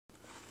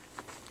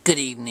Good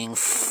evening,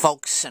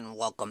 folks, and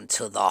welcome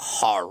to the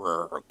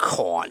Horror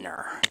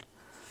Corner.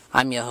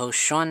 I'm your host,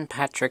 Sean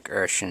Patrick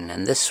Urshan,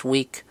 and this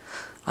week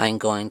I'm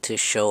going to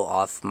show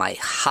off my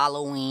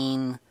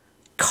Halloween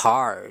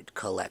card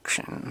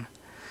collection.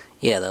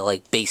 Yeah, they're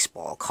like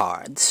baseball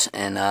cards,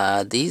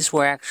 and these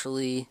were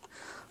actually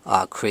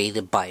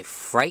created by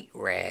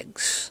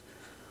Fright-Rags.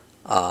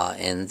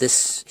 And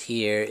this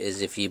here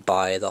is if you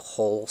buy the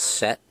whole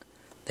set.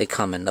 They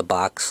come in the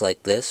box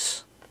like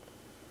this.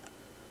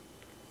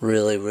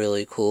 Really,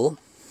 really cool.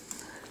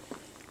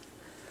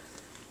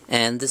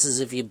 And this is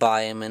if you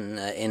buy them in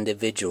an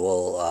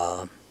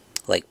individual,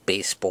 like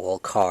baseball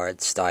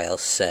card style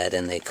set,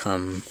 and they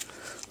come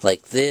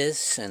like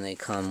this, and they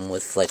come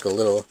with like a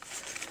little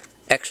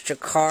extra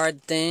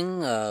card thing,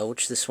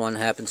 which this one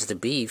happens to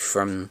be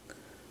from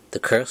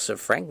The Curse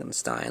of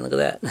Frankenstein. Look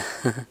at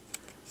that.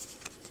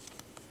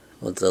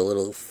 With the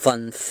little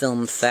fun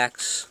film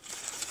facts.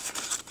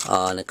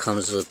 And it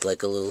comes with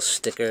like a little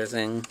sticker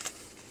thing.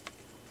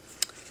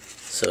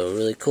 So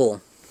really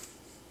cool.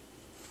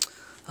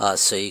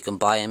 So you can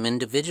buy them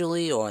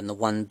individually or in the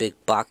one big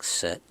box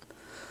set.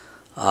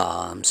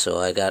 So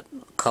I got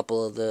a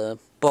couple of the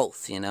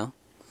both, you know.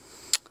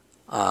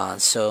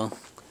 So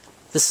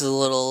this is a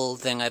little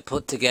thing I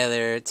put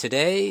together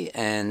today,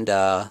 and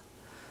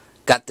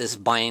got this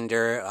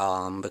binder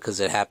because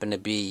it happened to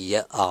be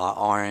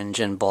orange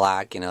and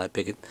black. You know, I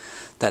figured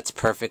that's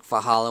perfect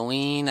for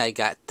Halloween. I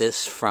got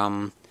this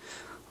from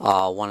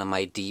one of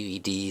my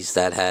DVDs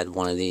that had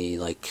one of the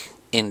like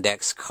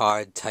index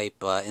card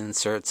type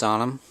inserts on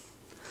them.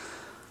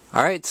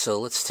 Alright, so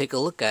let's take a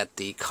look at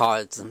the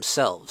cards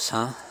themselves,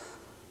 huh?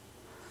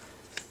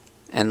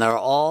 And they're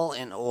all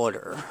in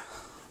order.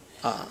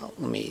 Let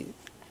me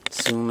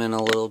zoom in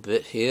a little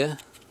bit here.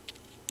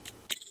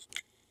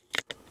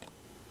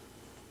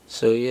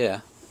 So yeah.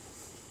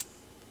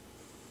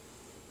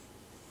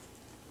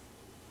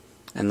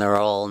 And they're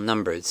all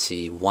numbered.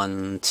 See,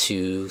 1,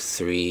 2,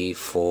 3,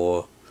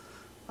 4.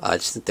 I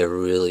just think they're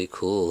really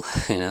cool,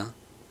 you know?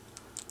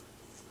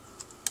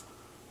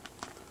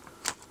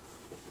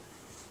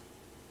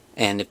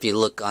 And if you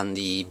look on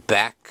the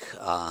back,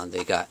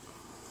 they got,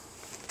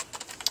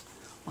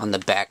 on the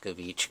back of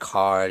each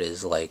card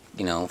is like,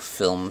 you know,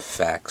 film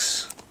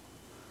facts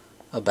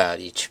about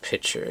each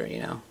picture,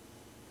 you know.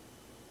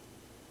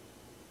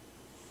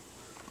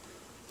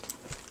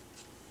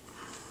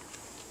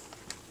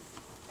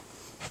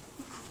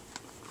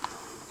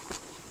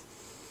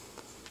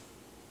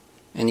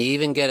 And you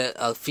even get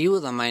a few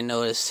of them I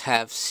noticed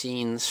have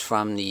scenes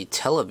from the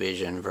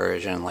television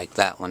version, like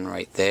that one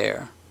right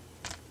there.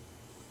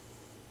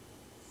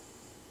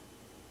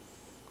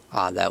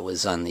 That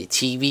was on the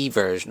TV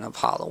version of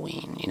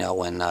Halloween, you know,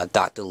 when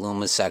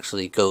Dr.Loomis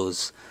actually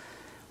goes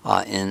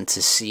in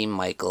to see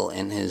Michael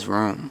in his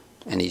room.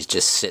 And he's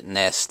just sitting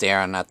there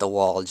staring at the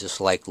wall, just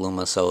like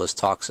Loomis always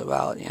talks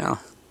about, you know.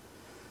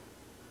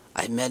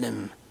 I met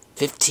him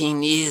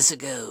 15 years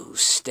ago,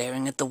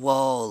 staring at the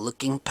wall,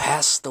 looking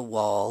past the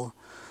wall,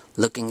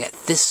 looking at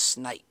this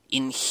night,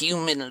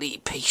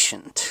 inhumanly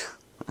patient.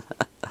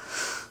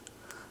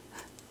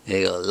 There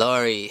you go,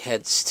 Laurie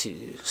heads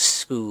to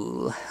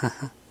school.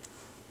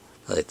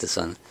 I like this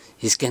one.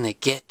 He's gonna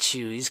get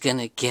you, he's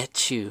gonna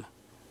get you.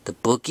 The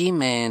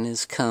boogeyman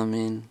is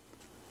coming.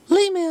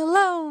 Leave me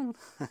alone.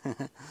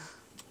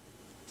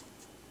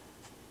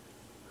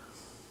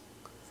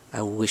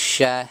 I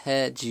wish I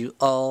had you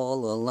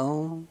all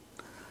alone.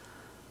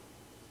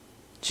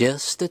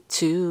 Just the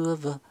two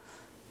of us.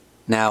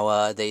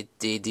 Now, they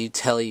do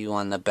tell you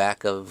on the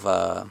back of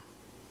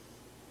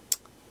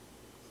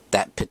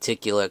that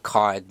particular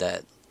card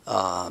that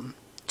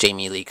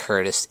Jamie Lee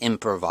Curtis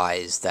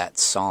improvised that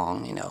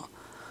song, you know,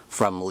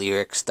 from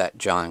lyrics that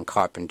John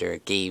Carpenter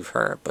gave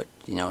her. But,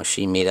 you know,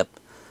 she made up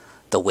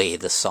the way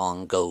the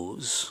song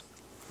goes.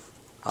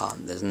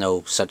 There's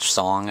no such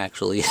song,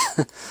 actually.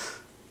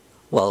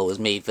 Well, it was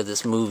made for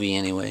this movie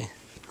anyway.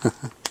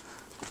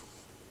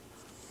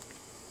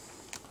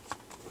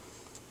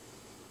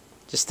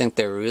 Just think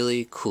they're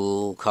really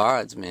cool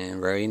cards, man.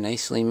 Very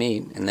nicely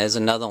made. And there's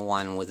another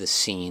one with a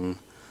scene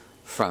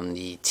from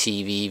the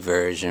TV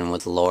version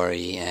with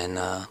Laurie and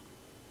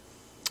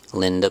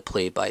Linda,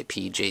 played by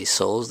PJ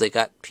Soles. They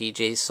got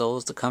PJ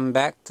Soles to come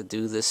back to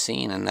do this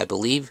scene, and I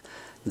believe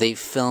they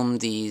filmed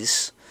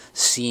these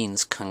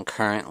scenes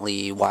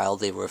concurrently while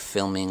they were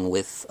filming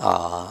with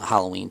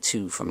Halloween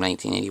 2 from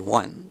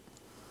 1981.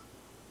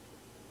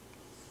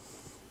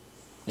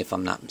 If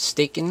I'm not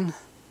mistaken.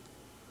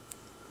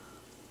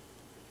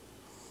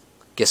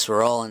 Guess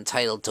we're all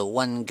entitled to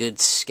one good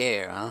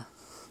scare,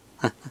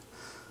 huh?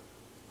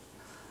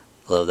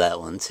 Love that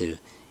one too.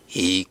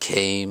 He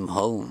came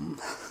home.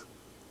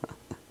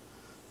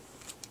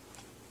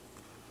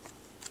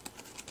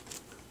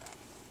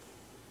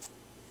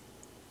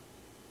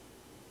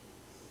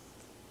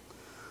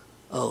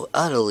 Oh,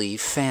 utterly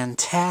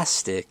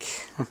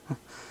fantastic.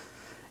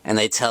 And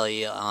they tell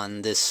you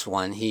on this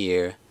one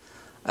here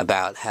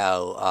about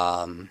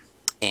how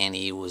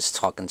Annie was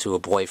talking to her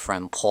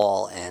boyfriend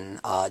Paul,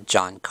 and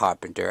John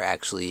Carpenter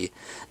actually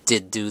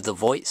did do the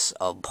voice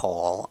of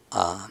Paul,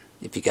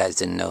 if you guys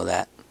didn't know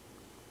that.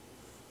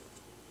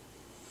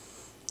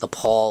 The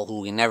Paul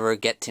who we never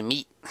get to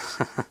meet.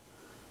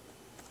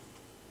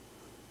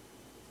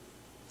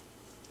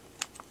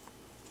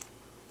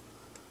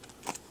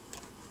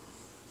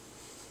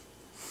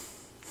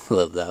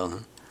 Love that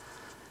one.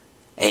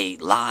 Hey,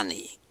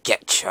 Lonnie,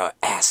 get your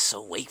ass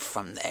away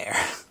from there.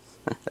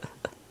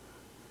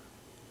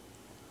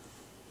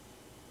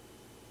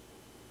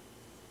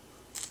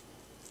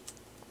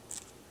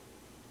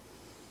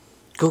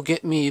 Go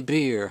get me a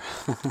beer.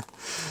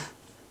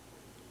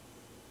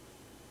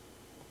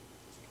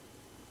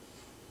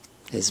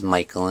 There's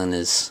Michael in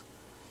his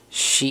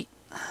sheet.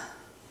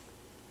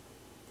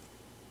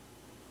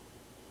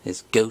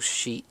 His ghost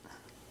sheet.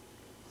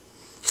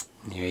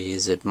 And here he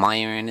is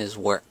admiring his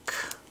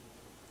work.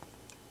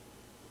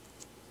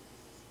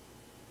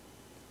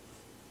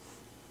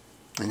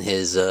 And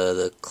here's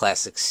the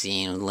classic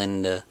scene,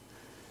 Linda,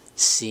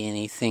 see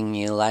anything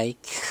you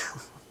like?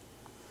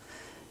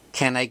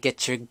 Can I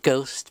get your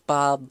ghost,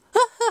 Bob?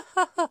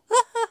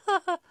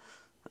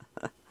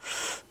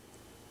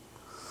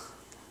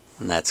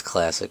 And that's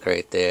classic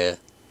right there.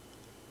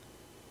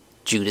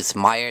 Judith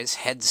Meyer's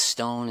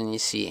headstone, and you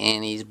see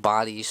Annie's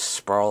body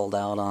sprawled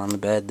out on the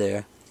bed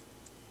there.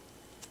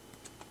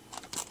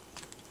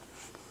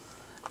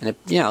 And it,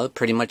 you know, it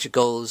pretty much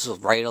goes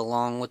right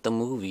along with the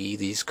movie.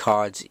 These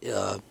cards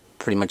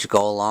pretty much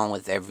go along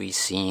with every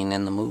scene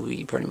in the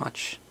movie, pretty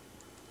much.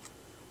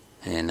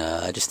 And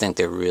I just think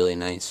they're really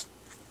nice.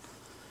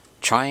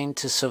 Trying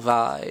to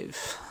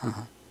survive.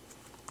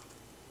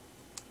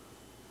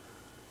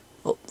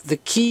 Oh, the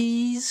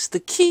keys,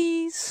 the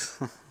keys.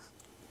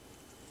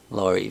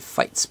 Laurie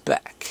fights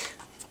back.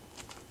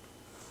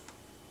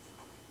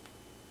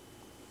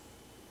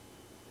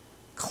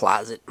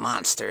 Closet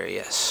monster,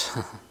 yes.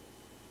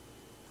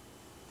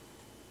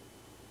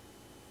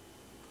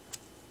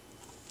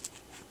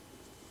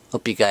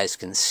 Hope you guys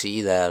can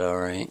see that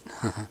alright.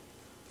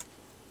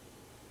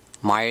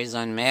 Myers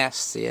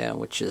Unmasked, yeah,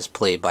 which is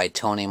played by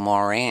Tony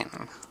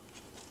Moran.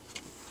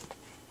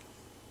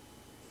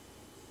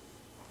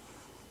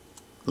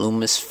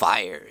 Loomis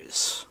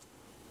fires.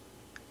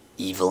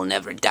 Evil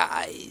never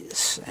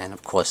dies. And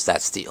of course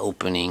that's the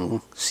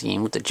opening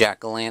scene with the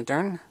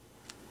jack-o'-lantern.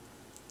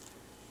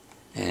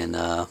 And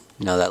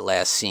you know that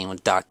last scene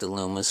with Dr.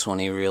 Loomis when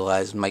he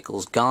realized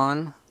Michael's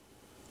gone.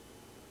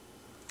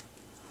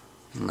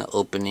 And the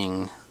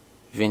opening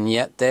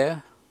vignette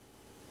there.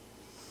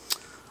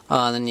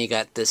 Then you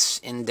got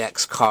this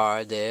index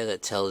card there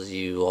that tells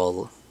you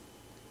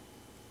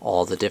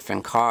all the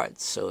different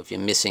cards. So if you're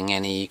missing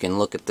any, you can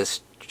look at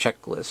this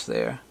checklist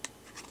there.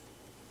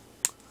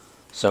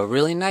 So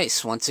really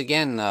nice, once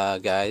again,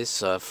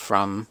 guys,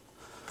 from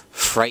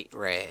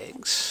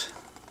Fright-Rags.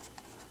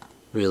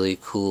 Really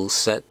cool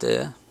set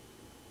there.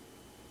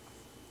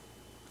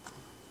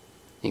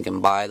 You can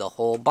buy the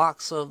whole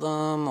box of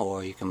them,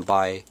 or you can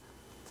buy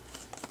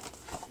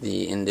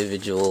the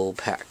individual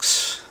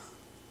packs.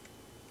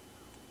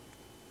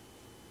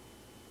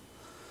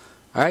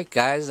 Alright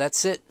guys,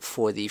 that's it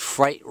for the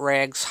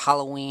Fright-Rags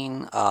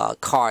Halloween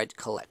card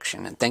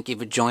collection. And thank you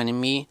for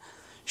joining me,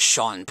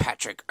 Sean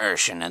Patrick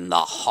Urshan, in the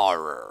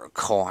Horror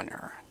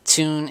Corner.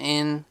 Tune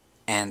in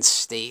and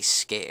stay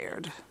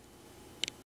scared.